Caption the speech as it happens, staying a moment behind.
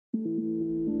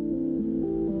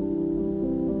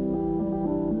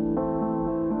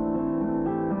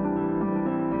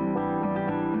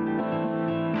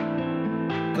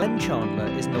Chandler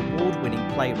is an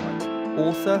award-winning playwright,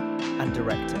 author and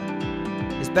director.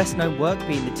 His best-known work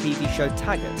being the TV show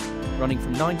Taggart, running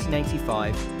from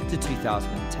 1985 to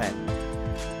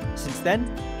 2010. Since then,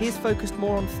 he has focused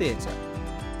more on theatre.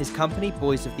 His company,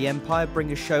 Boys of the Empire,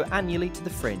 bring a show annually to the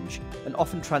Fringe and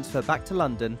often transfer back to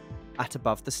London at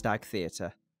Above The Stag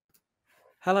Theatre.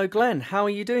 Hello Glenn, how are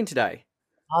you doing today?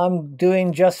 I'm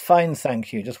doing just fine,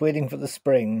 thank you. Just waiting for the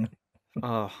spring.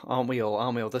 Oh, aren't we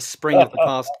all? The spring of the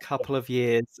past couple of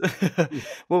years.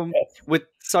 Well, we're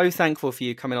so thankful for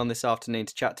you coming on this afternoon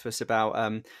to chat to us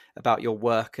about your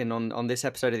work. And on this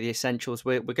episode of The Essentials,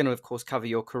 we're going to, of course, cover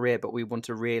your career, but we want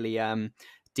to really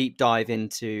deep dive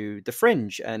into the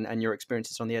Fringe and your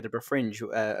experiences on the Edinburgh Fringe,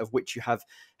 of which you have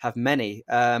many.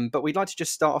 But we'd like to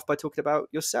just start off by talking about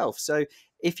yourself. So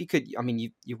if you could, I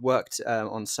mean, you've worked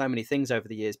on so many things over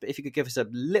the years, but if you could give us a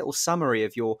little summary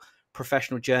of your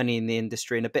professional journey in the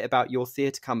industry and a bit about your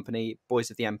theatre company, Boys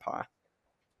of the Empire.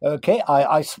 Okay,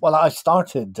 I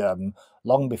started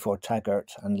long before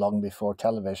Taggart and long before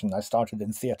television. I started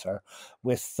in theatre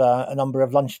with a number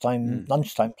of lunchtime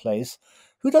plays.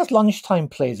 Who does lunchtime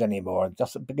plays anymore?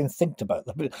 Just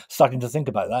starting to think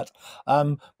about that.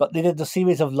 But they did a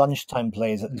series of lunchtime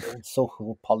plays at the old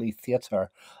Soho Poly Theatre,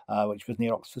 which was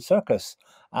near Oxford Circus.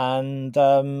 And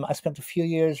I spent a few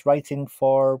years writing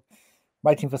for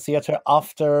theatre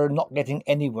after not getting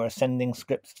anywhere sending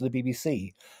scripts to the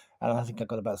BBC. And I think I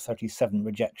got about 37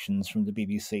 rejections from the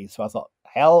BBC. So I thought,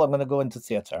 hell, I'm going to go into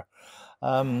theatre.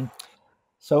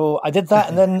 So I did that.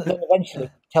 And then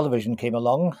eventually television came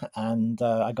along and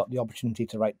I got the opportunity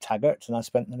to write Taggart. And I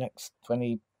spent the next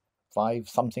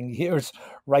 25-something years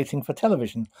writing for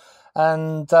television.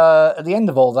 And at the end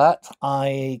of all that,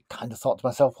 I kind of thought to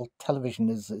myself, well, television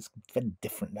is very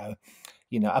different now.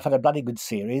 You know, I've had a bloody good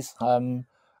series.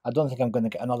 I don't think I'm going to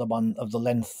get another one of the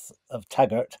length of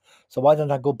Taggart. So why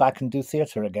don't I go back and do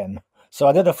theatre again? So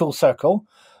I did a full circle,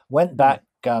 went back,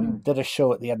 did a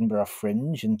show at the Edinburgh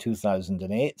Fringe in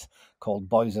 2008 called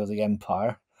Boys of the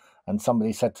Empire. And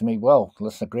somebody said to me, well,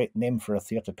 that's a great name for a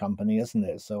theatre company, isn't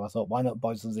it? So I thought, why not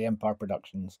Boys of the Empire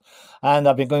Productions? And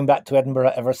I've been going back to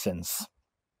Edinburgh ever since.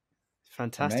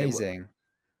 Fantastic. Amazing.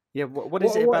 Yeah, what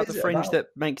is it about the Fringe that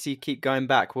makes you keep going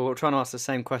back? Well, we're trying to ask the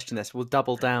same question. We'll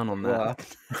double down on that.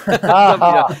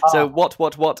 So,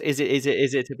 what is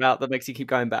it about that makes you keep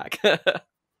going back?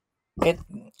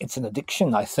 It's an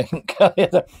addiction, I think.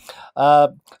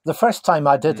 The first time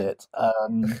I did it,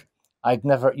 I'd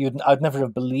never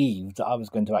have believed that I was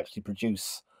going to actually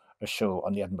produce a show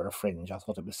on the Edinburgh Fringe. I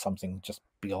thought it was something just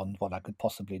beyond what I could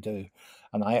possibly do,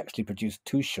 and I actually produced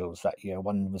 2 shows that year.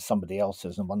 One was somebody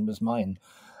else's, and one was mine.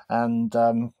 And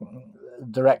the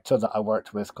director that I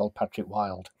worked with, called Patrick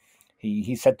Wilde,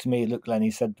 he said to me, look, Glenn,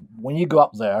 he said, when you go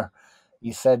up there,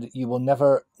 he said, you will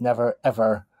never,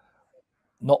 ever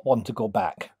not want to go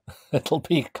back. It'll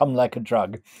become like a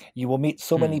drug. You will meet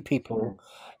so many people.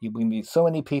 You will meet so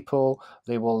many people.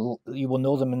 You will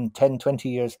know them in 10, 20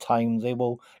 years' time. They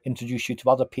will introduce you to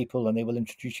other people, and they will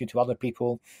introduce you to other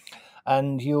people.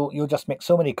 And you'll just make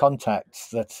so many contacts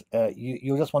that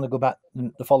you'll just want to go back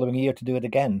the following year to do it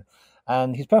again.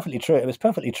 And he's perfectly true. It was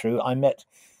perfectly true. I met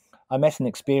and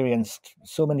experienced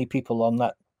so many people on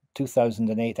that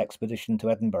 2008 expedition to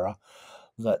Edinburgh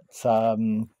that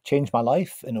changed my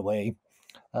life in a way.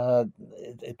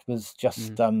 It was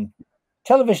just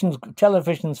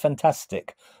television's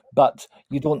fantastic, but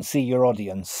you don't see your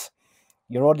audience.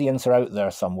 Your audience are out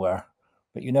there somewhere,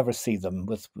 but you never see them.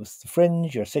 With the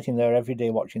Fringe, you're sitting there every day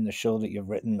watching the show that you've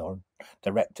written or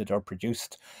directed or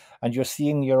produced, and you're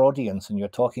seeing your audience and you're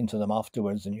talking to them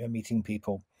afterwards and you're meeting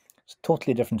people. It's a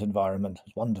totally different environment.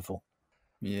 It's wonderful.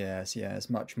 Yes, it's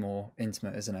much more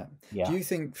intimate, isn't it? Yeah. Do you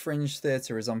think Fringe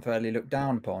theatre is unfairly looked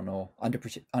down upon or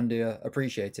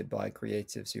underappreciated by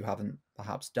creatives who haven't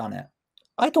perhaps done it?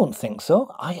 I don't think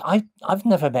so. I've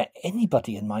never met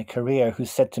anybody in my career who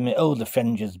said to me, "Oh, the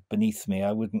Fringe is beneath me.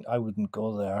 I wouldn't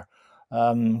go there."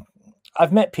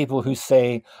 I've met people who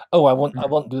say, "Oh, I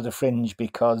won't do the Fringe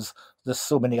because there's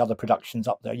so many other productions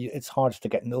up there. It's hard to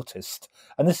get noticed."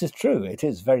 And this is true. It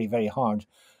is very, very hard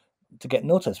to get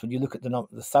noticed when you look at the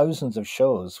thousands of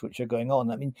shows which are going on.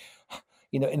 I mean,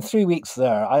 in 3 weeks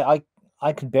there, I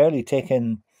could barely take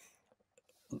in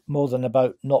more than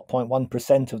about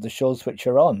 0.1% of the shows which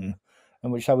are on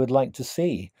and which I would like to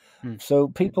see. So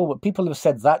people have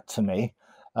said that to me.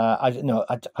 I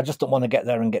just don't want to get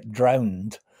there and get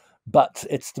drowned. But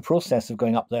it's the process of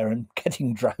going up there and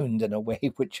getting drowned in a way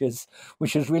which is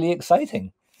really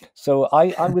exciting. So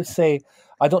I would say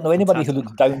I don't know anybody who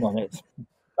looks down on it.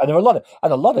 And there are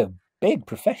a lot of big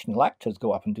professional actors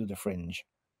go up and do the Fringe.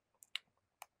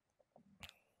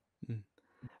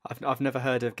 I've never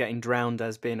heard of getting drowned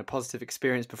as being a positive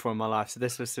experience before in my life, so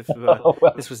this was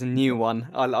this was a new one.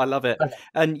 I love it.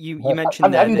 And you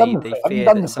mentioned there the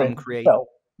fear that some create.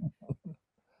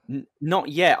 Not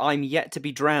yet. I'm yet to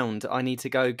be drowned. I need to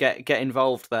go get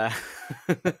involved there.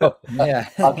 Yeah.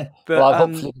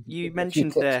 But you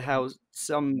mentioned there how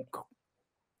some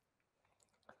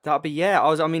that'd be I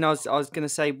was going to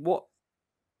say what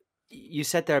you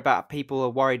said there about people are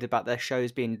worried about their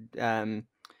shows being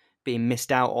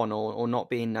missed out on or not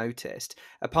being noticed.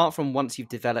 Apart from once you've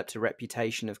developed a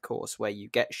reputation, of course, where you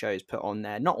get shows put on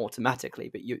there, not automatically,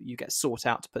 but you get sought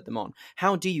out to put them on.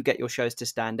 How do you get your shows to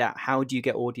stand out? How do you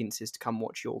get audiences to come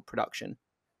watch your production?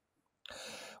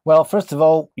 Well, first of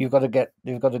all, you've got to get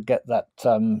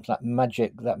that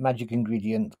magic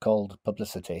ingredient called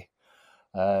publicity.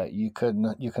 You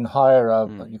can hire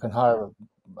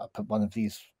one of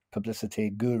these publicity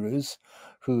gurus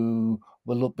who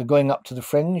will be going up to the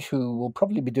Fringe, who will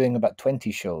probably be doing about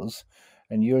 20 shows,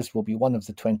 and yours will be one of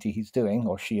the 20 he's doing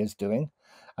or she is doing,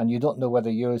 and you don't know whether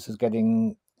yours is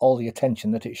getting all the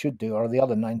attention that it should do, or the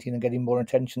other 19 are getting more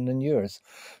attention than yours.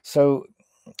 So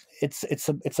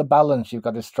it's a balance you've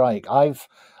got to strike. I've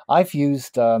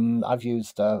used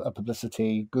a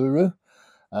publicity guru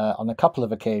on a couple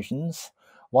of occasions.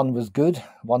 One was good,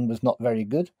 one was not very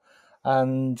good.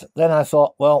 And then I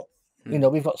thought, well,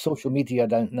 we've got social media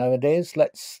nowadays.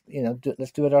 Let's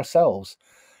do it ourselves.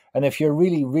 And if you're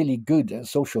really, really good at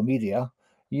social media,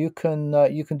 you can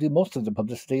do most of the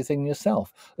publicity thing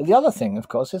yourself. The other thing, of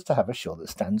course, is to have a show that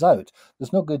stands out.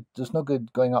 There's no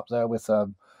good going up there with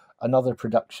another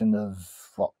production of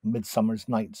Midsummer's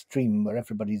Night's Dream, where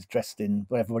everybody's in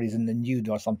the nude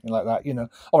or something like that.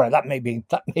 All right, that may be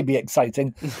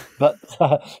exciting, but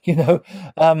you look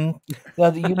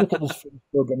at this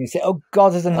program, you say, oh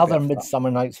God, there's another Midsummer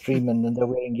Night's Dream, and they're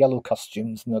wearing yellow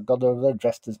costumes, and they're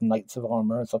dressed as knights of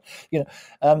armor, and so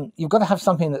you've got to have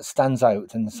something that stands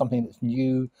out and something that's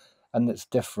new and that's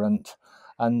different,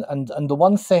 and the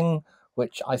one thing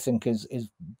which I think is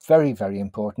very, very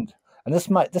important. And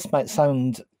this might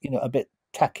sound, a bit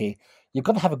tacky. You've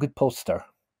got to have a good poster.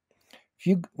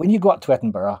 When you go up to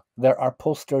Edinburgh, there are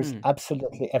posters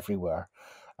absolutely everywhere.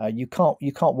 You can't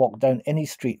walk down any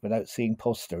street without seeing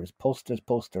posters.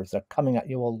 They're coming at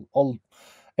you all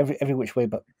every which way,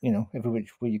 but every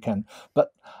which way you can.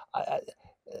 But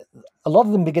a lot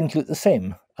of them begin to look the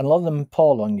same, and a lot of them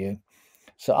pall on you.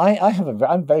 So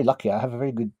I'm very lucky. I have a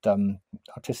very good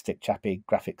artistic chappy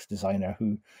graphics designer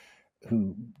who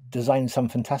designed some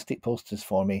fantastic posters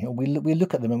for me. And we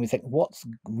look at them and we think, what's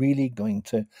really going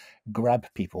to grab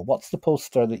people? What's the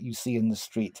poster that you see in the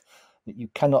street that you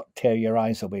cannot tear your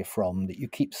eyes away from, that you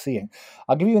keep seeing?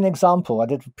 I'll give you an example. I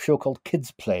did a show called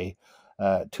Kids Play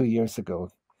 2 years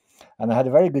ago, and I had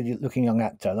a very good looking young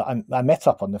actor that I met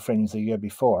up on the Fringe the year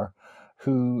before,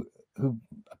 who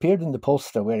appeared in the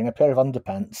poster wearing a pair of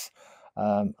underpants,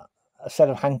 a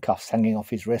set of handcuffs hanging off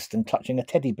his wrist, and clutching a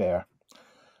teddy bear.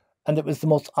 And it was the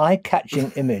most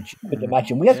eye-catching image you could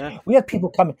imagine. We had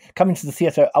people coming to the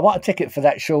theatre. I want a ticket for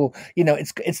that show.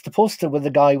 It's the poster with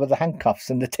the guy with the handcuffs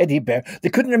and the teddy bear. They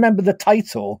couldn't remember the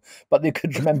title, but they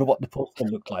could remember what the poster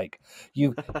looked like.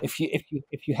 If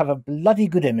you have a bloody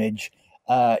good image,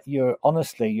 you're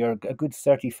a good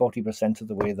 30-40% of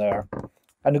the way there,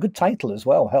 and a good title as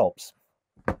well helps.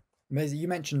 Amazing. You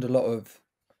mentioned a lot of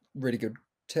really good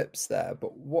tips there,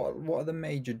 but what are the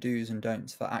major do's and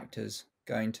don'ts for actors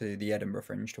going to the Edinburgh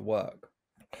Fringe to work?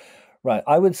 Right.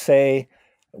 I would say,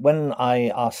 when I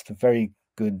asked a very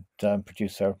good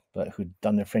producer who'd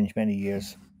done the Fringe many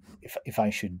years if I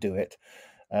should do it,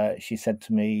 she said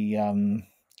to me,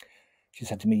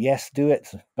 yes, do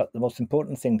it, but the most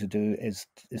important thing to do is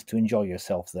to enjoy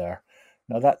yourself there.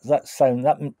 Now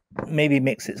that maybe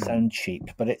makes it sound cheap,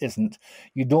 but it isn't.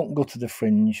 You don't go to the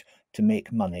Fringe to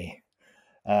make money.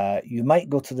 You might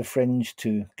go to the Fringe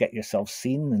to get yourself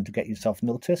seen and to get yourself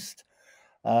noticed,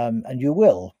 and you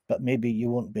will, but maybe you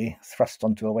won't be thrust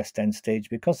onto a West End stage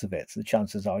because of it. So the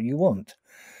chances are you won't.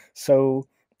 So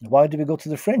why do we go to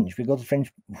the Fringe? I go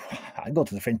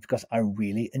to the Fringe because I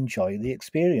really enjoy the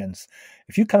experience.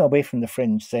 If you come away from the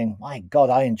Fringe saying, my God,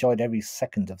 I enjoyed every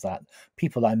second of that,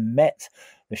 people I met,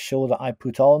 the show that I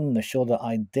put on, the show that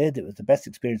I did, it was the best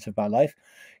experience of my life,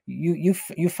 you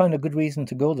found a good reason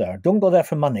to go there. Don't go there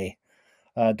for money.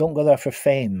 Don't go there for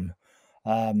fame.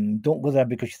 Don't go there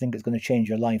because you think it's going to change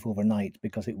your life overnight,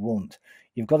 because it won't.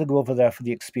 You've got to go over there for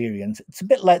the experience. It's a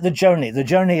bit like the journey. The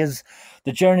journey is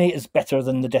better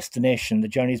than the destination. The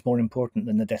journey is more important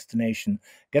than the destination.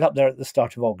 Get up there at the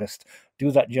start of August.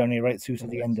 Do that journey right through to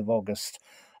the end of August,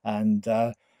 and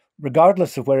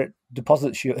regardless of where it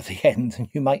deposits you at the end,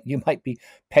 you might be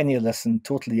penniless and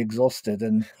totally exhausted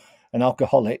and an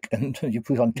alcoholic, and you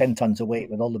put on 10 tons of weight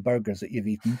with all the burgers that you've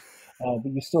eaten.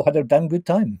 But you still had a damn good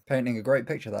time. Painting a great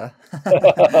picture there.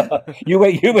 You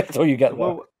wait till you get there.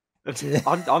 Well,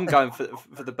 I'm going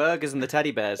for the burgers and the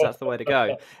teddy bears. That's the way to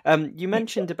go. You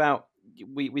mentioned about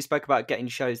we spoke about getting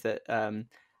shows that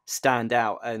stand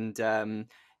out, and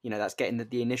that's getting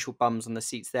the initial bums on the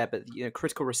seats there. But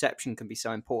critical reception can be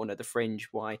so important at the Fringe.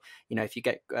 Why if you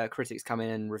get critics come in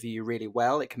and review you really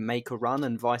well, it can make a run,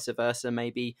 and vice versa,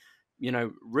 maybe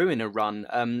ruin a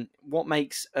run. What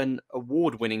makes an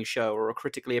award-winning show or a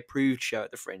critically approved show at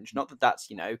the Fringe? Not that that's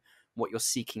what you're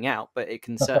seeking out, but it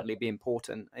can certainly be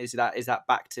important. Is that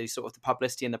back to sort of the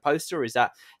publicity in the poster, or is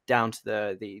that down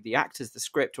to the actors, the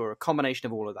script, or a combination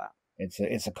of all of that?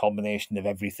 It's a combination of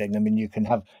everything. I mean, you can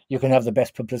have the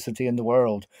best publicity in the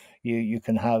world. You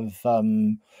can have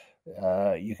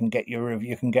you can get your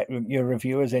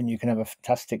reviewers in. You can have a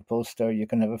fantastic poster. You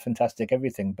can have a fantastic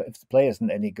everything. But if the play isn't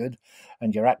any good,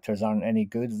 and your actors aren't any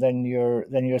good, then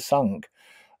you're sunk.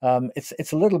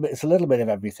 It's a little bit of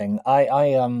everything. I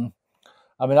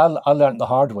learned the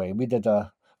hard way. We did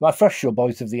my first show,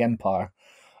 Boys of the Empire,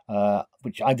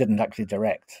 which I didn't actually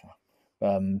direct,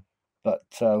 but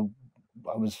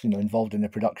I was involved in the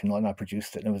production line. I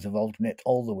produced it, and I was involved in it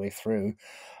all the way through.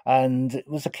 And it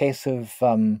was a case of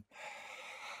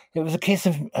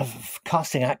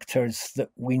casting actors that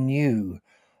we knew.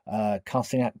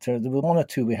 Casting actor, there were one or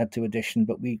two we had to audition,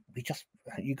 but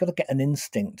you got to get an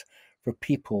instinct for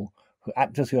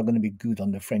actors who are going to be good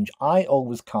on the Fringe. I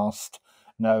always cast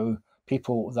now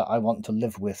people that I want to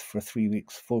live with for 3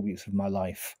 weeks, 4 weeks of my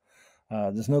life.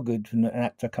 There's no good an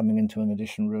actor coming into an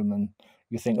audition room and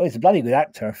you think, oh, he's a bloody good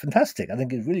actor, fantastic. I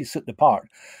think he'd really suit the part.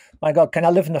 My God, can I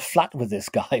live in a flat with this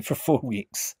guy for 4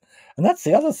 weeks? And that's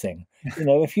the other thing.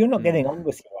 If you're not getting on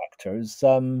with your actors,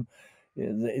 the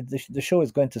show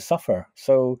is going to suffer.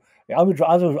 So I would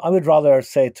rather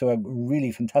say to a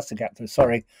really fantastic actor,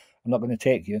 sorry, I'm not going to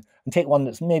take you, and take one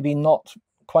that's maybe not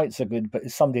quite so good, but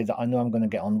is somebody that I know I'm going to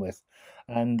get on with.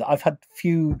 And I've had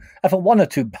one or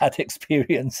two bad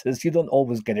experiences. You don't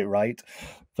always get it right,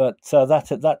 but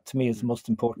that to me is the most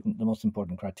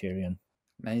important criterion.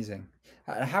 Amazing.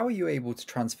 How are you able to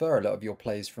transfer a lot of your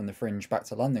plays from the Fringe back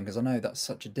to London? Because I know that's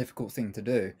such a difficult thing to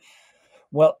do.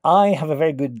 Well, I have a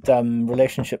very good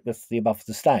relationship with the Above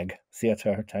The Stag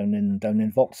Theatre down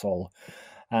in Vauxhall,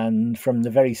 and from the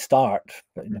very start,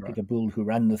 Peter Bull, who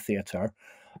ran the theatre,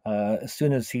 as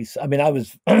soon as I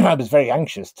was I was very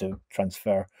anxious to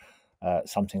transfer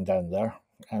something down there,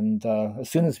 and as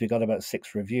soon as we got about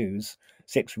 6 reviews,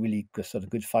 6 really sort of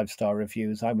good 5-star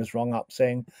reviews, I was rung up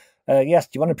saying, yes,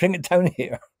 do you want to bring it down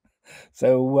here?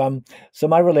 So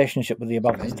my relationship with the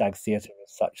Above The Stag Theatre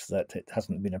is such that it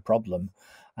hasn't been a problem,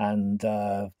 and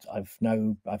I've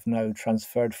now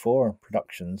transferred 4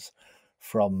 productions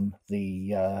from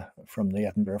the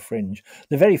Edinburgh Fringe.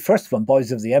 The very first one,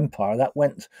 Boys of the Empire, that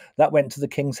went to the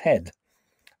King's Head,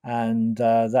 and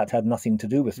that had nothing to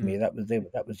do with me. That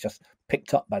was just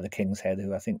picked up by the King's Head,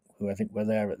 who I think were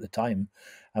there at the time,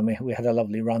 and we had a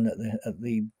lovely run at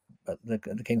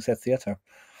the King's Head Theatre.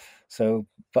 So,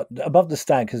 but Above the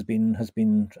Stag has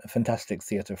been a fantastic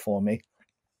theatre for me.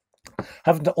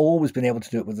 Haven't always been able to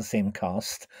do it with the same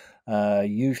cast.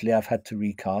 Usually I've had to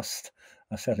recast.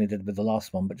 I certainly did with the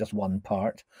last one, but just one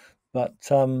part. But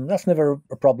that's never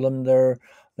a problem. There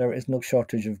is no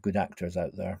shortage of good actors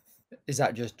out there. Is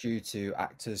that just due to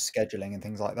actors scheduling and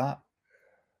things like that?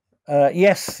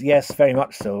 Yes, very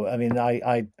much so. I mean,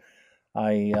 I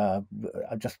did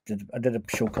a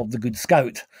show called The Good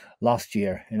Scout last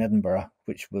year in Edinburgh,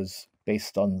 which was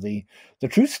based on the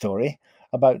true story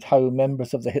about how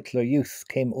members of the Hitler Youth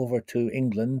came over to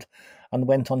England and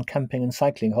went on camping and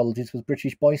cycling holidays with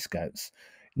British Boy Scouts.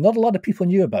 Not a lot of people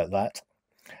knew about that,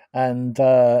 and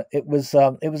it was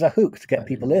a hook to get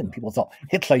people in. People thought,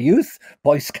 Hitler Youth,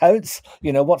 Boy Scouts,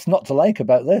 what's not to like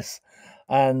about this?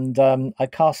 And I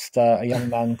cast a young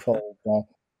man called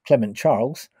Clement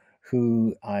Charles,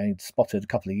 who I spotted a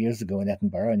couple of years ago in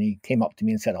Edinburgh, and he came up to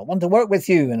me and said, I want to work with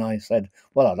you. And I said,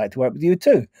 well, I'd like to work with you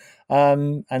too.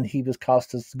 And he was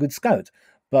cast as the Good Scout.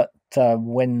 But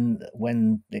when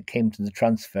it came to the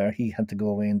transfer, he had to go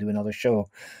away and do another show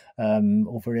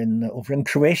over in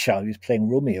Croatia. He was playing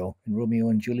Romeo in Romeo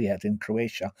and Juliet in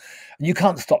Croatia. And you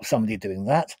can't stop somebody doing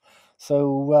that.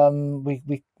 So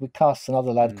we cast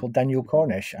another lad called Daniel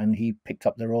Cornish, and he picked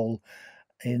up the role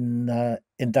in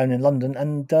down in London,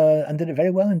 and did it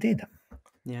very well indeed.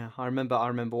 Yeah, I remember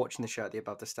watching the show at the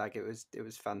Above the Stag. It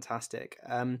was fantastic.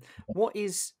 What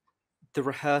is the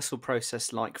rehearsal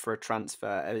process like for a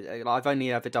transfer? I've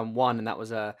only ever done one, and that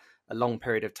was a long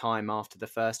period of time after the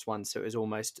first one, so it was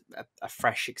almost a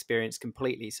fresh experience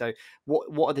completely. So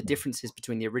what are the differences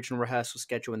between the original rehearsal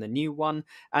schedule and the new one?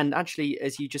 And actually,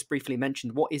 as you just briefly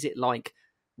mentioned, what is it like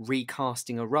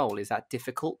recasting a role? Is that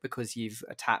difficult because you've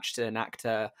attached an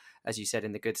actor, as you said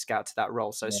in The Good Scout, to that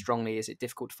role so strongly? Is it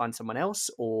difficult to find someone else,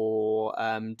 or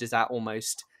does that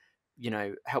almost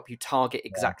help you target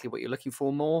exactly what you're looking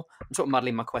for more? I'm sort of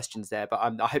muddling my questions there, but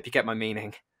I hope you get my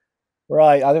meaning.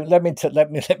 Right. Let me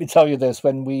tell you this.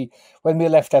 When we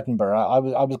left Edinburgh, I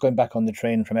was going back on the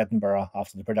train from Edinburgh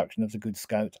after the production of The Good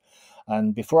Scout,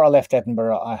 and before I left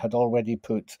Edinburgh, I had already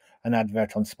put an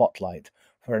advert on Spotlight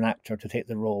for an actor to take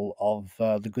the role of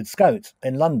The Good Scout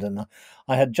in London.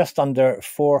 I had just under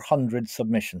 400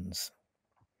 submissions.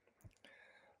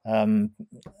 And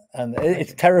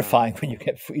it's terrifying when you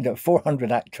get 400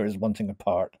 actors wanting a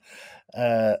part.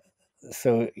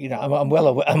 So I'm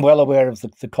well aware of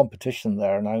the competition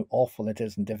there and how awful it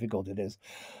is and difficult it is.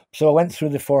 So I went through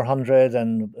the 400,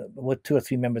 and with 2 or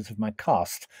 3 members of my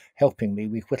cast helping me,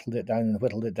 we whittled it down,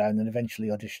 and eventually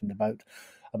auditioned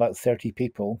about 30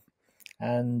 people.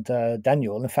 And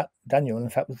Daniel, in fact,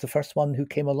 was the first one who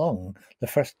came along. The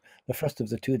first of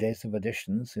the 2 days of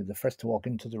auditions, the first to walk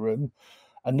into the room.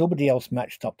 And nobody else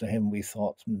matched up to him, we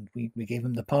thought, and we gave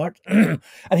him the part. And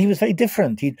he was very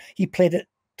different. He played it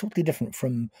totally different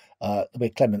from the way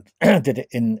Clement did it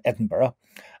in Edinburgh.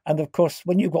 And of course,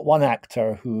 when you've got one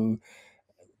actor who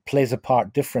plays a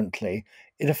part differently,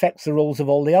 it affects the roles of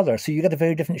all the others. So you get a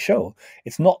very different show.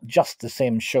 It's not just the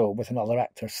same show with another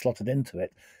actor slotted into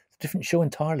it. It's a different show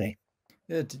entirely.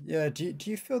 Yeah. Do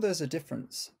you feel there's a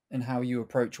difference in how you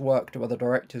approach work to other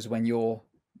directors when you're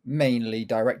mainly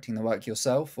directing the work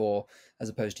yourself, or as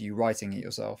opposed to you writing it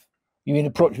yourself? You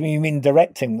mean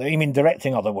directing? You mean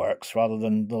directing other works rather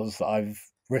than those that I've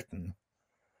written?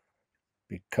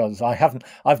 Because I haven't.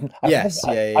 I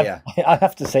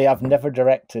have to say I've never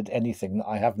directed anything that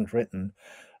I haven't written.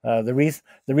 The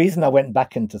reason I went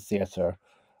back into theatre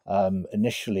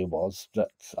initially was that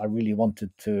I really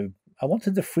wanted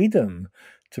the freedom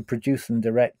to produce and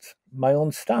direct my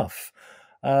own stuff.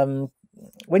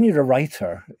 When you're a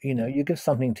writer, you give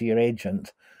something to your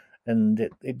agent, and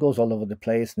it goes all over the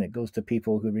place, and it goes to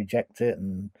people who reject it.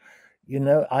 And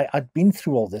I'd been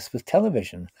through all this with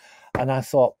television, and I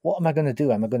thought, what am I going to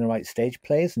do? Am I going to write stage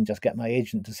plays and just get my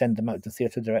agent to send them out to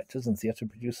theatre directors and theatre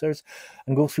producers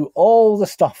and go through all the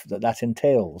stuff that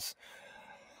entails?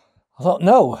 I thought,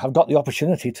 no, I've got the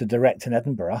opportunity to direct in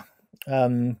Edinburgh.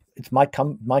 It's my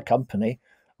company.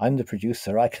 I'm the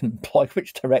producer. I can employ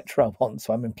which director I want,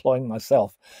 so I'm employing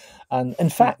myself. And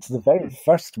in fact, the very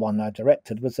first one I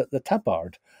directed was at the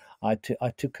Taggart. I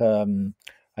took a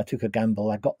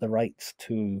gamble. I got the rights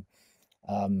to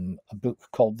a book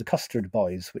called The Custard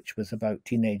Boys, which was about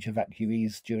teenage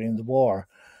evacuees during the war,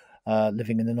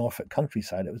 living in the Norfolk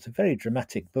countryside. It was a very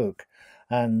dramatic book,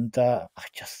 and I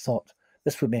just thought,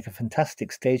 this would make a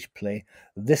fantastic stage play.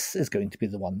 This is going to be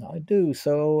the one that I do.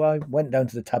 So I went down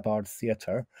to the Taggart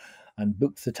Theatre and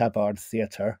booked the Taggart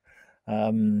Theatre.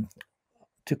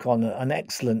 Took on an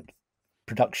excellent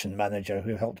production manager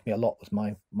who helped me a lot with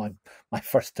my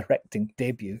first directing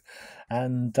debut,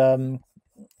 and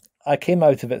I came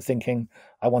out of it thinking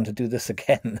I want to do this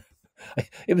again.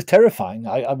 It was terrifying.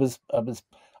 I was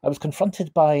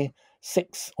confronted by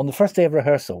 6 on the first day of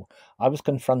rehearsal. I was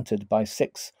confronted by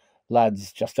 6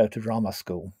 lads just out of drama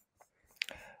school.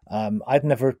 I'd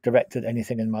never directed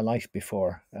anything in my life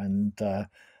before, and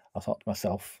I thought to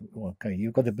myself, okay,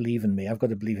 you've got to believe in me. I've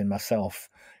got to believe in myself.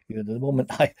 The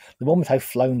moment I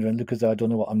flounder and look as though I don't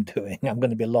know what I'm doing, I'm going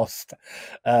to be lost.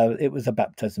 It was a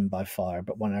baptism by fire,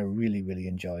 but one I really, really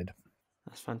enjoyed.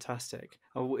 That's fantastic.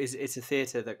 Oh, it's a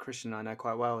theatre that Christian and I know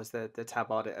quite well. Is the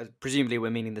Taggart? Presumably,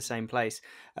 we're meaning the same place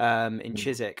in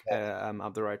Chiswick,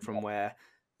 up the road from where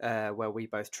we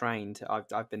both trained.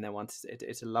 I've been there once.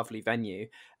 It's a lovely venue.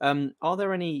 Are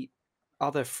there any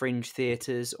other fringe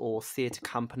theatres or theatre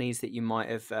companies that you might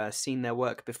have seen their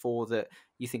work before that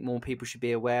you think more people should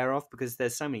be aware of? Because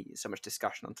there's so much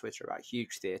discussion on Twitter about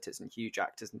huge theatres and huge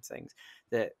actors and things,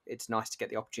 that it's nice to get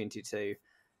the opportunity to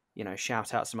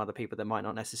shout out some other people that might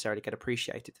not necessarily get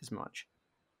appreciated as much.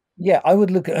 Yeah, I would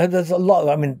look at. There's a lot.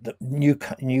 I mean,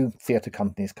 new theatre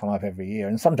companies come up every year,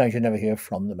 and sometimes you never hear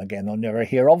from them again, or never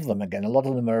hear of them again. A lot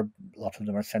of them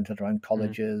are centred around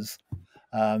colleges,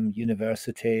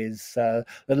 universities. A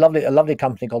lovely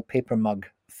company called Paper Mug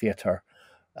Theatre,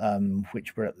 who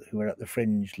were at the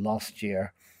Fringe last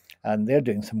year, and they're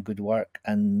doing some good work.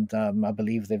 And I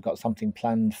believe they've got something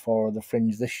planned for the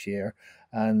Fringe this year,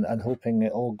 and hoping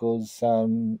it all goes,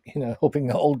 hoping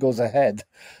it all goes ahead.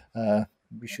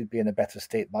 We should be in a better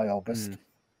state by August.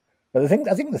 But I think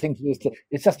the thing to do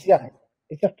is just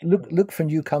look for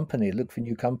new companies,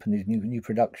 new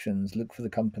productions. Look for the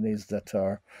companies that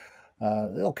are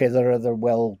okay. They're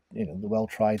well, the well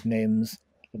tried names,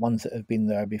 the ones that have been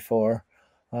there before.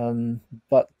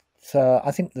 But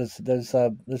I think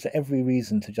there's every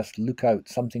reason to just look out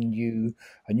something new,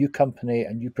 a new company,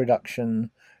 a new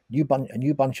production, a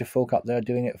new bunch of folk up there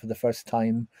doing it for the first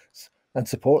time, and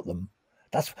support them.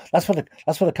 That's what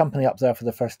a company up there for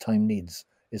the first time needs,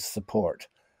 is support.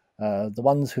 The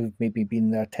ones who've maybe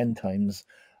been there 10 times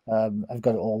have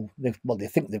got it all. They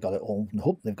think they've got it all and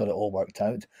hope they've got it all worked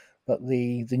out. But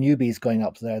the newbies going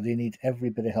up there, they need every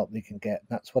bit of help they can get.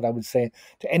 That's what I would say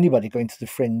to anybody going to the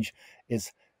Fringe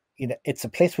is, it's a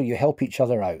place where you help each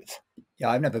other out. Yeah,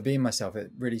 I've never been myself.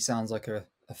 It really sounds like a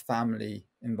family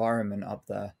environment up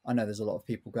there. I know there's a lot of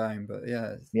people going, but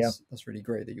that's really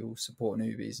great that you all support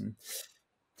newbies. And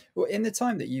well, in the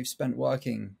time that you've spent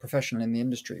working professionally in the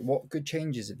industry, what good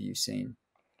changes have you seen?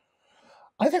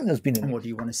 I think there's been and what do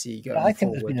you want to see going I think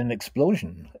forward? There's been an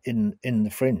explosion in the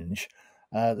Fringe.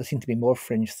 There seem to be more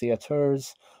Fringe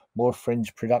theatres, more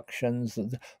Fringe productions.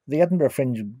 The Edinburgh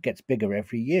Fringe gets bigger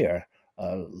every year.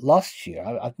 Last year,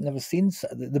 I've never seen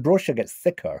the brochure gets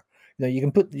thicker. You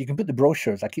can put the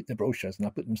brochures. I keep the brochures and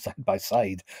I put them side by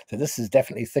side. So this is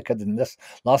definitely thicker than this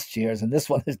last year's, and this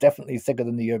one is definitely thicker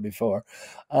than the year before.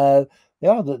 There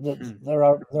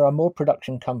are more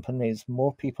production companies,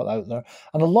 more people out there,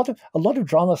 and a lot of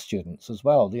drama students as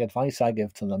well. The advice I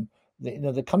give to them,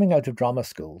 they're coming out of drama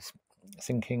schools,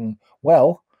 thinking,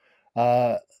 well,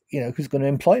 who's going to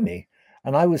employ me?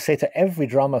 And I would say to every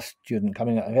drama student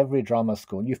coming out of every drama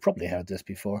school, and you've probably heard this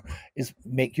before, is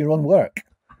make your own work.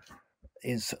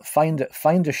 Is find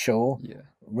a show,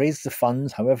 raise the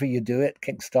funds, however you do it,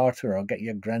 Kickstarter, or get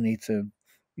your granny to,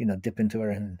 dip into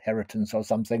her inheritance or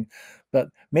something. But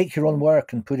make your own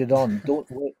work and put it on. Don't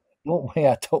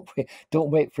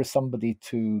wait for somebody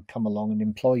to come along and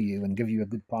employ you and give you a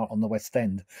good part on the West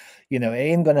End. It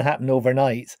ain't going to happen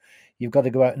overnight. You've got to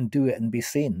go out and do it and be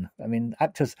seen. I mean,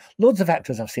 loads of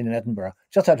actors I've seen in Edinburgh,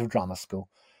 just out of drama school.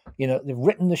 They've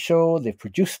written the show, they've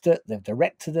produced it, they've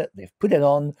directed it, they've put it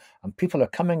on, and people are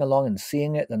coming along and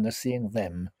seeing it, and they're seeing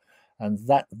them. And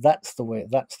that's the way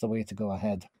to go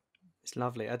ahead. It's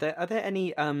lovely. Are there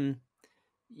any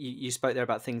you spoke there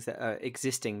about things that are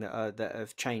existing that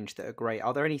have changed, that are great.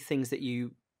 Are there any things that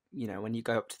when you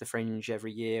go up to the Fringe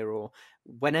every year, or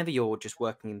whenever you're just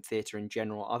working in theatre in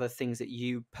general, are there things that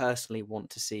you personally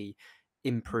want to see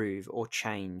improve or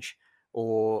change,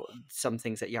 or some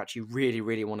things that you actually really,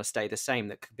 really want to stay the same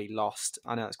that could be lost?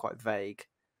 I know it's quite vague.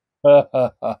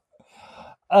 Oh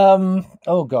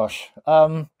gosh.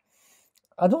 I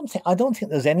don't think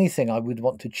there's anything I would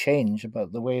want to change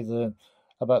about the way the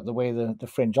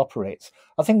Fringe operates.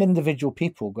 I think individual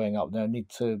people going up there need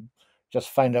to just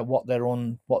find out what their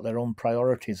own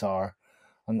priorities are,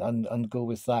 and go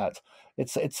with that.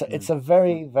 It's a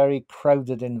very, very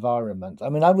crowded environment. I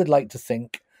mean, I would like to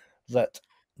think that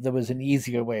there was an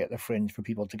easier way at the Fringe for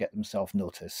people to get themselves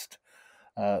noticed.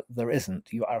 There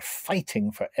isn't. You are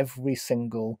fighting for every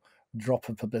single drop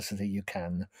of publicity you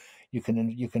can. You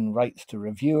can write to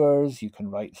reviewers, you can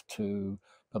write to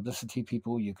publicity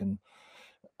people, you can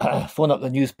phone up the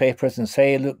newspapers and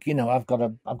say, look, I've got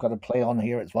a play on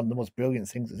here. It's one of the most brilliant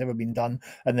things that's ever been done.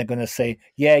 And they're going to say,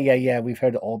 yeah, we've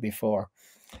heard it all before.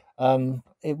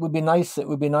 It would be nice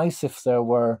if there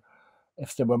were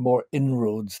more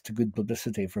inroads to good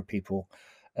publicity for people.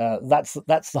 That's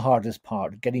the hardest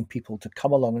part, getting people to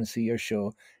come along and see your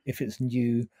show if it's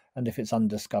new and if it's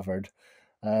undiscovered.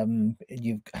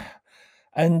 You've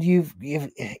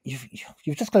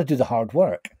just got to do the hard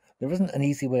work. There isn't an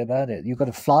easy way about it. You've got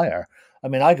a flyer. I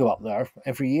mean, I go up there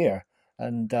every year,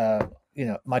 and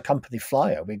my company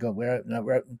flyer.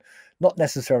 We're out not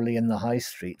necessarily in the high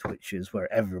street, which is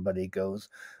where everybody goes,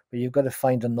 but you've got to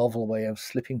find a novel way of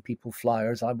slipping people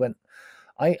flyers.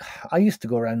 I used to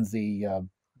go around the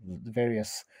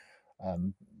various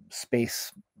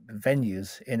space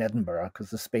venues in Edinburgh, because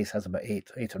the space has about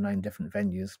eight or nine different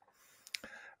venues.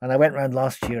 And I went around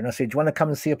last year and I said, do you want to come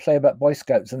and see a play about Boy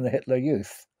Scouts and the Hitler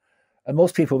Youth? And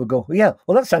most people would go, yeah,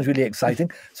 well, that sounds really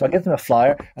exciting. So I give them a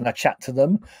flyer and I chat to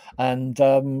them, and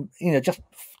just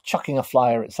chucking a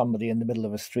flyer at somebody in the middle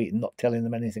of a street and not telling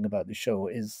them anything about the show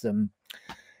is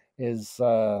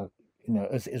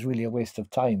is really a waste of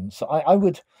time. So I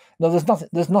would no.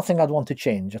 There's nothing I'd want to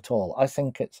change at all. I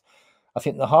think it's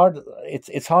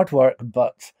hard work,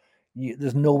 but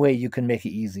there's no way you can make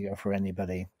it easier for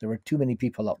anybody. There are too many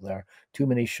people up there, too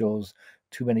many shows,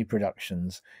 too many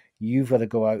productions. You've got to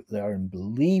go out there and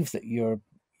believe that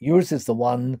yours is the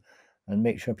one, and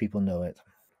make sure people know it.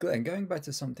 And going back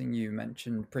to something you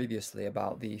mentioned previously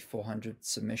about the 400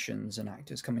 submissions and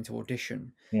actors coming to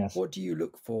audition, Yes. What do you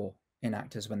look for in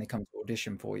actors when they come to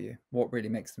audition for you? What really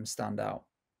makes them stand out?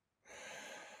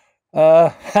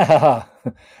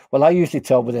 Well, I usually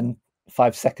tell within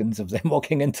 5 seconds of them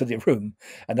walking into the room,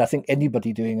 and I think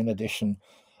anybody doing an audition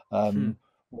will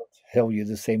tell you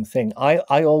the same thing.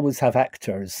 I always have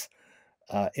actors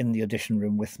in the audition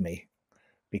room with me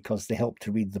because they help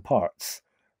to read the parts.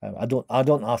 I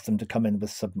don't ask them to come in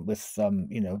with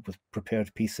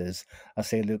prepared pieces. I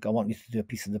say, look, I want you to do a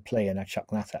piece of the play, and I chuck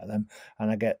that at them, and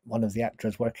I get one of the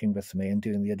actors working with me and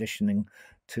doing the auditioning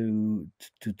to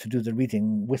do the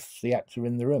reading with the actor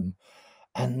in the room.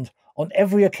 And on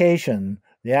every occasion,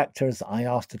 the actors I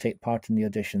ask to take part in the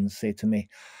auditions say to me,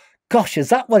 "Gosh, is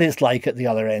that what it's like at the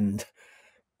other end?"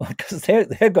 Because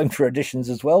they're going for auditions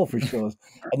as well for shows,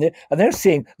 and they're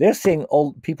seeing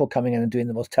all people coming in and doing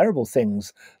the most terrible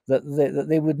things that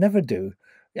they would never do.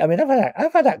 I mean,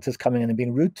 I've had actors coming in and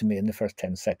being rude to me in the first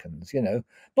 10 seconds,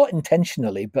 not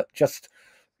intentionally, but just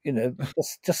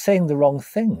saying the wrong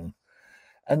thing.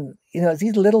 And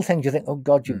these little things you think, oh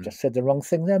God, you've just said the wrong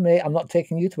thing there, mate. I'm not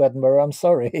taking you to Edinburgh. I'm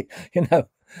sorry.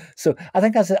 So I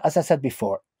think, as I said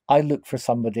before, I look for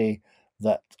somebody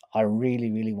that I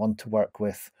really, really want to work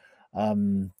with.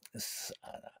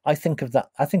 I think of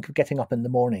getting up in the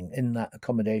morning in that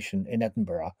accommodation in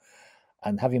Edinburgh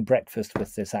and having breakfast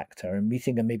with this actor and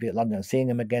meeting him maybe at London, seeing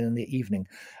him again in the evening,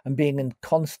 and being in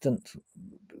constant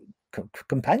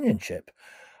companionship.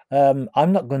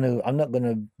 I'm not going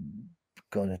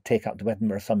to take up to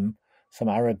Edinburgh some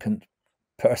arrogant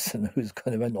person who's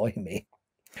going to annoy me.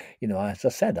 As I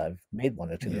said, I've made one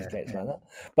or two mistakes like that.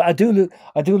 But I do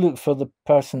look for the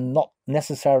person, not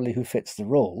necessarily who fits the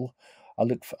role. I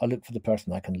look for the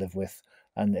person I can live with,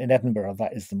 and in Edinburgh,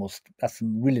 that's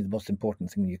really the most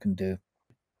important thing you can do.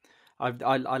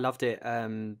 I loved it.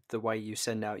 The way you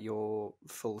send out your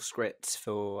full scripts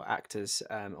for actors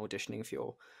auditioning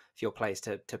for your plays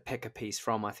to pick a piece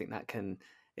from. I think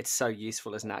it's so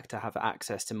useful as an actor to have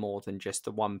access to more than just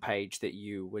the one page that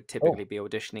you would typically be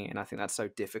auditioning in. I think that's so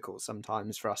difficult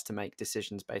sometimes for us to make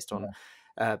decisions based on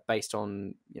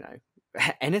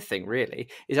anything really.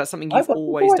 Is that something you've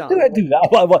always done? Did I do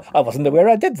that? I wasn't aware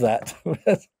I did that.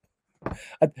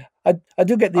 I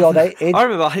do get the odd age. I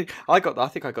remember I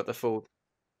think I got the full.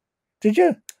 Did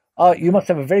you? Oh, you must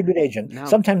have a very good agent.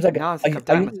 Sometimes I get. No, I think I'm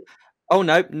down. Oh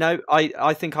no!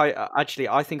 I think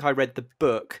I read the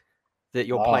book that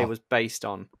your play was based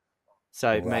on.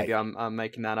 So maybe I'm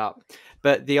making that up.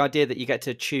 But the idea that you get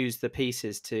to choose the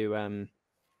pieces to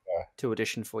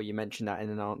audition for, you mentioned that in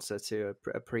an answer to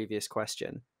a previous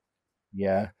question.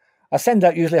 Yeah, I send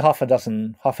out usually half a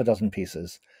dozen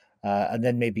pieces, and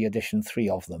then maybe audition 3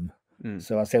 of them.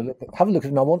 So I say, look, have a look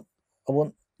at them. I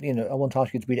won't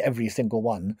ask you to read every single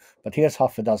one, but here's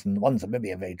half a dozen. One's maybe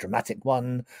a very dramatic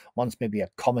one, one's maybe a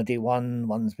comedy one,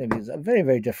 one's maybe very,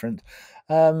 very different.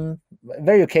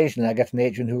 Very occasionally I get an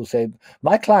agent who will say,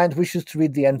 my client wishes to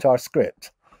read the entire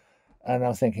script. And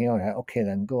I'm thinking, all right, okay,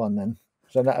 then go on then.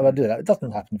 So I do that. It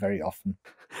doesn't happen very often.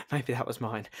 Maybe that was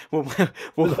mine. We'll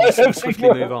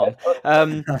quickly move on.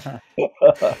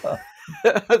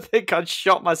 I think I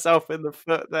shot myself in the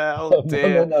foot there. Oh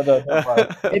dear. No.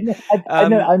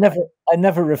 I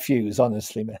never refuse.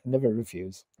 Honestly, man. Never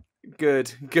refuse.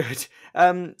 Good.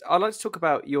 I'd like to talk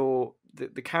about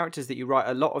the characters that you write.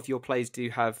 A lot of your plays do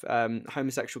have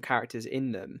homosexual characters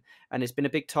in them, and it's been a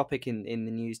big topic in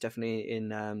the news, definitely in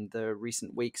the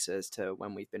recent weeks as to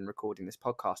when we've been recording this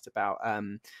podcast about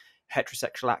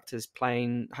heterosexual actors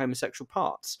playing homosexual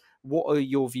parts. What are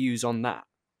your views on that?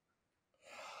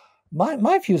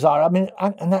 My views are, I mean,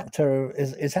 an actor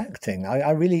is acting.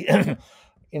 I really, I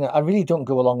really don't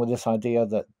go along with this idea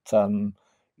that,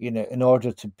 in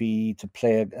order to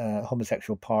play a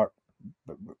homosexual part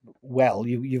well,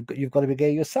 you've got to be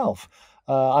gay yourself.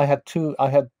 I had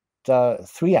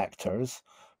 3 actors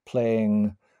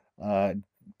playing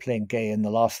gay in the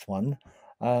last one.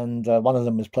 And one of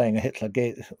them was playing a Hitler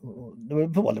gay. Well,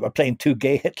 they were playing 2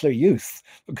 gay Hitler youth,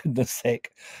 for goodness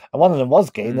sake. And one of them was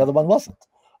gay, and the other one wasn't.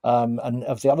 And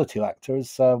of the other 2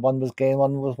 actors, one was gay and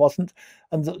one wasn't.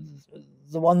 And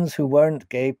the ones who weren't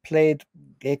gay played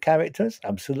gay characters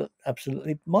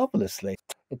absolutely marvelously.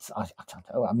 I don't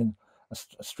know. I mean,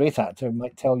 a straight actor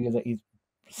might tell you that he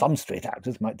some straight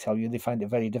actors might tell you they find it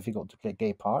very difficult to play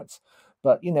gay parts,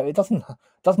 but it doesn't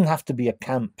have to be a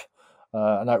camp,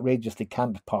 an outrageously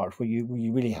camp part where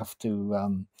you really have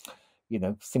to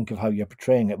think of how you're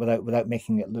portraying it without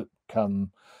making it look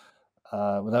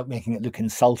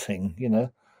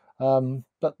insulting.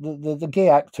 But the gay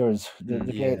actors,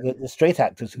 the straight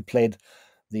actors who played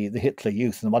the Hitler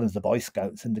Youth and one of the Boy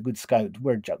Scouts and the Good Scout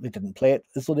they didn't play it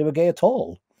as though they were gay at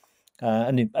all.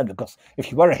 And of course,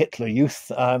 if you were a Hitler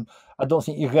Youth, I don't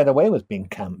think you could get away with being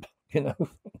camp. There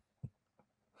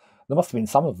must have been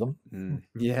some of them.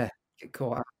 Yeah, get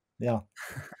caught out. Yeah.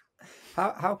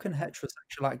 How can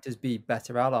heterosexual actors be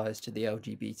better allies to the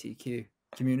LGBTQ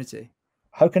community?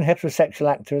 How can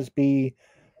heterosexual actors be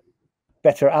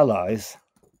better allies?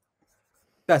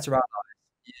 Better allies,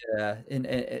 yeah.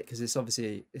 Because it's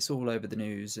all over the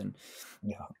news, and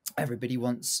everybody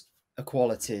wants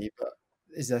equality. But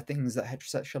is there things that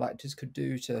heterosexual actors could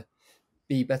do to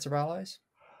be better allies?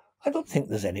 I don't think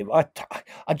there's any.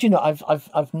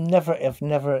 I've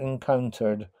never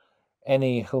encountered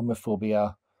any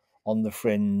homophobia on the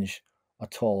Fringe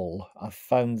at all. I've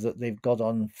found that they've got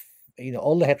on,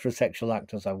 all the heterosexual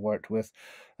actors I've worked with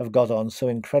have got on so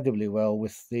incredibly well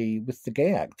with the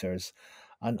gay actors.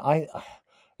 And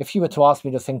if you were to ask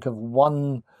me to think of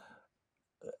one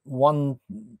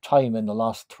time in the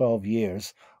last 12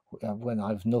 years when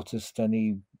I've noticed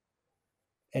any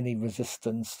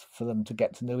resistance for them to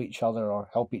get to know each other or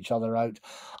help each other out,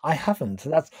 I haven't.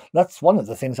 That's one of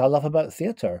the things I love about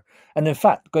theatre. And in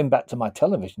fact, going back to my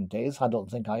television days, I don't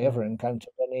think I ever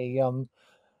encountered any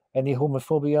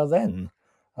homophobia then.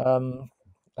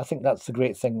 I think that's the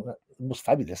great thing, the most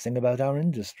fabulous thing about our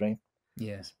industry.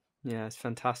 Yes. Yeah, it's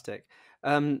fantastic.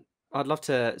 I'd love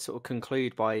to sort of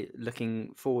conclude by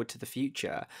looking forward to the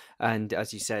future, and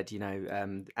as you said,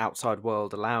 outside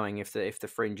world allowing, if the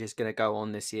Fringe is going to go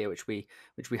on this year, which we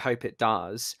hope it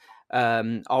does,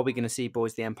 are we going to see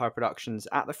Boys the Empire productions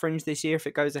at the Fringe this year if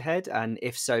it goes ahead? And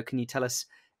if so, can you tell us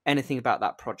anything about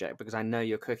that project, because I know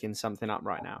you're cooking something up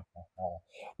right now?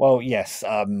 Well, yes.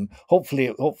 Hopefully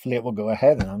it will go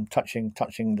ahead, and I'm touching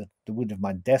the wood of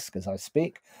my desk as I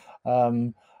speak.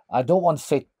 I don't want to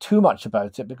say too much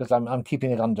about it because I'm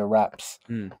keeping it under wraps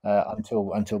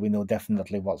until we know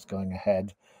definitely what's going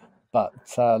ahead. But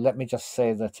let me just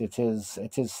say that it is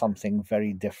something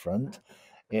very different.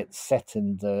 It's set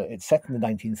in the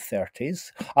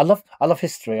 1930s. I love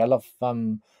history.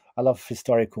 I love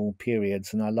historical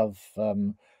periods, and I love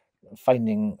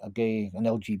finding an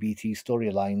LGBT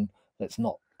storyline that's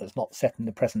not set in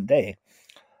the present day.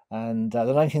 And the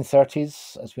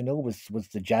 1930s, as we know, was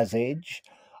the Jazz Age.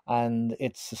 And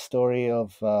it's a story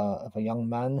of a young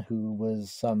man who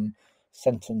was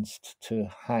sentenced to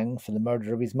hang for the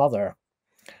murder of his mother,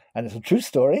 and it's a true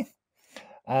story.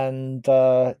 And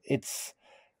it's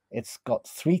got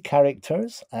 3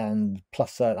 characters, and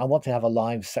plus I want to have a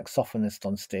live saxophonist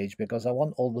on stage because I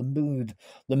want all the mood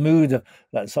of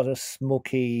that sort of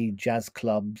smoky jazz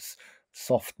clubs,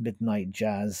 soft midnight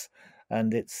jazz,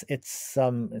 and it's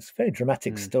a very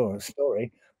dramatic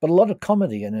story, but a lot of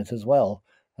comedy in it as well.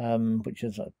 Which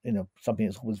is something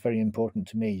that's always very important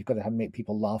to me. You've got to make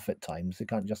people laugh at times. They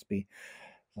can't just be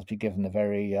given a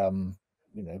very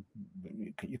you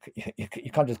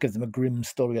can't just give them a grim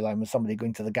storyline with somebody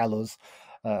going to the gallows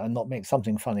and not make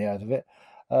something funny out of it.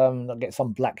 Not get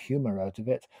some black humor out of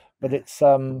it. But it's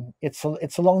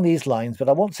along these lines. But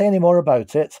I won't say any more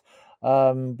about it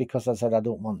because, as I said, I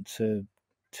don't want to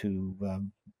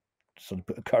sort of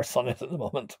put a curse on it at the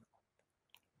moment.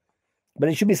 But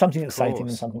it should be something exciting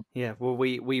and something. Yeah, well,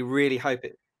 we really hope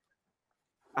it.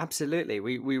 Absolutely,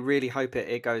 we really hope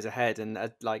it goes ahead, and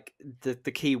like the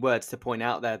key words to point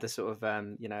out there, the sort of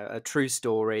a true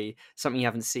story, something you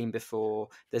haven't seen before.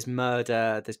 There's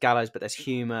murder, there's gallows, but there's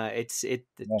humor.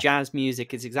 Jazz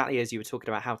music is exactly as you were talking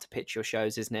about how to pitch your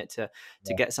shows, isn't it? To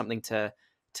get something to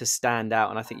stand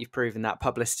out, and I think you've proven that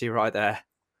publicity right there.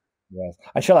 Yes,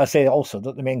 and shall I say also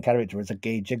that the main character is a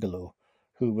gay gigolo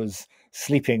who was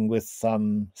sleeping with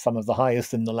some of the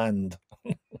highest in the land.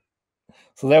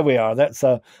 So there we are. That's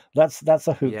a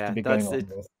hook to be going on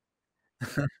with.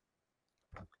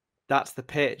 That's the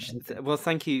pitch. Well,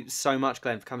 thank you so much,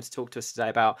 Glenn, for coming to talk to us today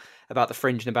about the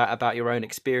Fringe and about your own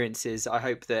experiences. I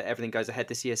hope that everything goes ahead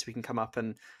this year so we can come up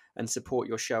and support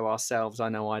your show ourselves. I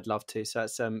know I'd love to. So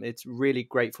it's really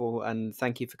grateful, and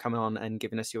thank you for coming on and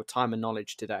giving us your time and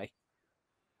knowledge today.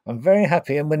 I'm very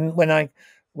happy, and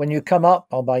when you come up,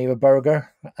 I'll buy you a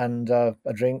burger and a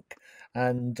drink,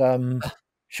 and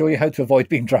show you how to avoid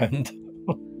being drowned.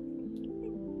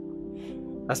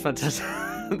 That's fantastic.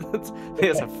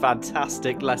 That's a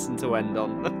fantastic lesson to end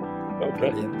on. Okay.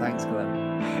 Brilliant. Thanks,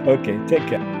 Glenn. Okay, take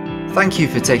care. Thank you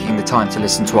for taking the time to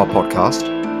listen to our podcast.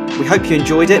 We hope you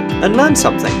enjoyed it and learned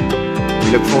something.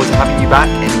 We look forward to having you back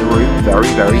in the room very,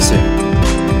 very soon.